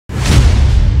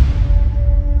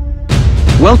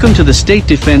Welcome to the State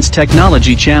Defense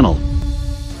Technology Channel.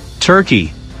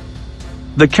 Turkey.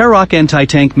 The Karaok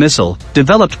anti-tank missile,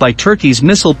 developed by Turkey's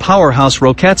missile powerhouse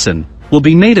Roketsan, will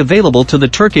be made available to the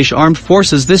Turkish armed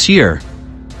forces this year.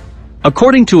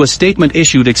 According to a statement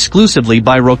issued exclusively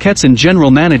by Roketsan General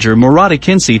Manager Murat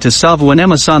Akinci to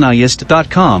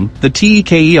savuenemesanayist.com, the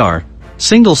TEK-ER,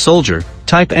 single-soldier,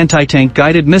 type anti-tank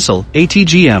guided missile,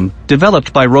 ATGM,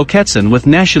 developed by Roketsan with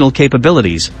national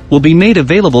capabilities, will be made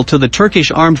available to the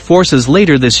Turkish armed forces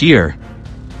later this year.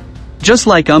 Just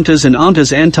like UMTAS and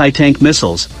AMTAS anti-tank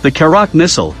missiles, the Karaok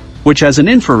missile, which has an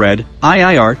infrared,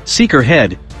 IIR, seeker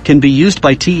head, can be used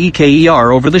by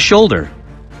TEK-ER over the shoulder.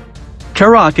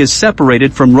 Karaok is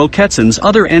separated from Roketsan's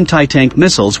other anti-tank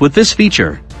missiles with this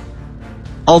feature.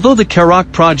 Although the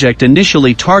Karaok project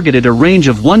initially targeted a range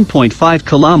of 1.5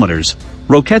 kilometers,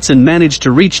 Roketsan managed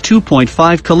to reach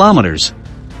 2.5 kilometers.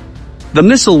 The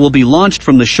missile will be launched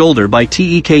from the shoulder by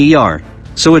TEK-ER,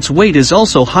 so its weight is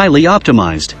also highly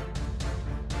optimized.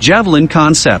 Javelin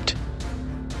concept.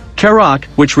 Karaok,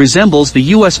 which resembles the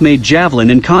US-made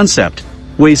Javelin in concept,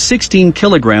 weighs 16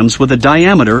 kilograms with a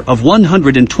diameter of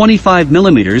 125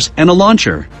 millimeters and a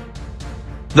launcher.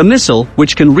 The missile,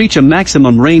 which can reach a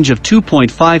maximum range of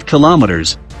 2.5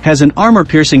 kilometers, has an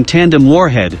armor-piercing tandem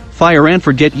warhead,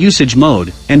 fire-and-forget usage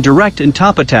mode, and direct and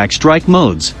top-attack strike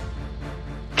modes.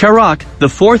 Karaok, the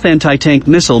fourth anti-tank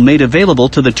missile made available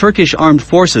to the Turkish armed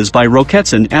forces by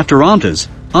Roketsan after UMTAS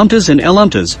and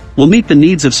LUMTAS, will meet the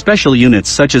needs of special units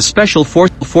such as Special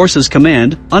Forces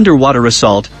Command, Underwater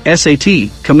Assault, SAT,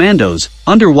 Commandos,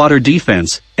 Underwater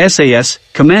Defense, SAS,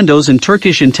 Commandos and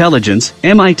Turkish Intelligence,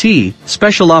 MIT,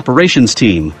 Special Operations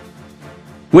Team.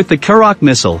 With the Karaok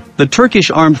missile, the Turkish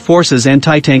Armed Forces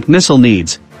anti-tank missile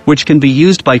needs, which can be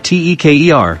used by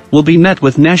TEK-ER, will be met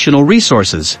with national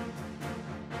resources.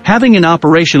 Having an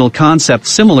operational concept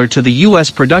similar to the US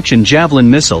production Javelin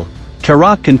missile,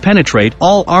 Karaok can penetrate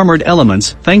all armored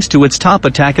elements thanks to its top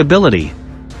attack ability.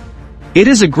 It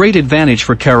is a great advantage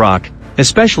for Karaok,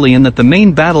 especially in that the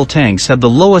main battle tanks have the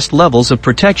lowest levels of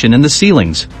protection in the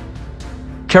ceilings.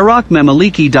 Karaok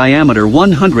Memiliki diameter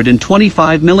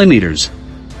 125 millimeters.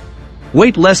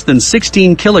 Weight less than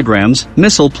 16 kilograms,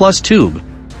 missile plus tube.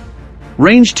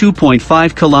 Range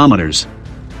 2.5 kilometers.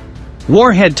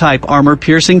 Warhead type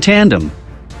armor-piercing tandem.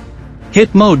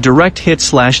 Hit mode direct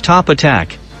hit/top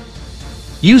attack.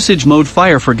 Usage mode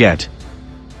fire forget.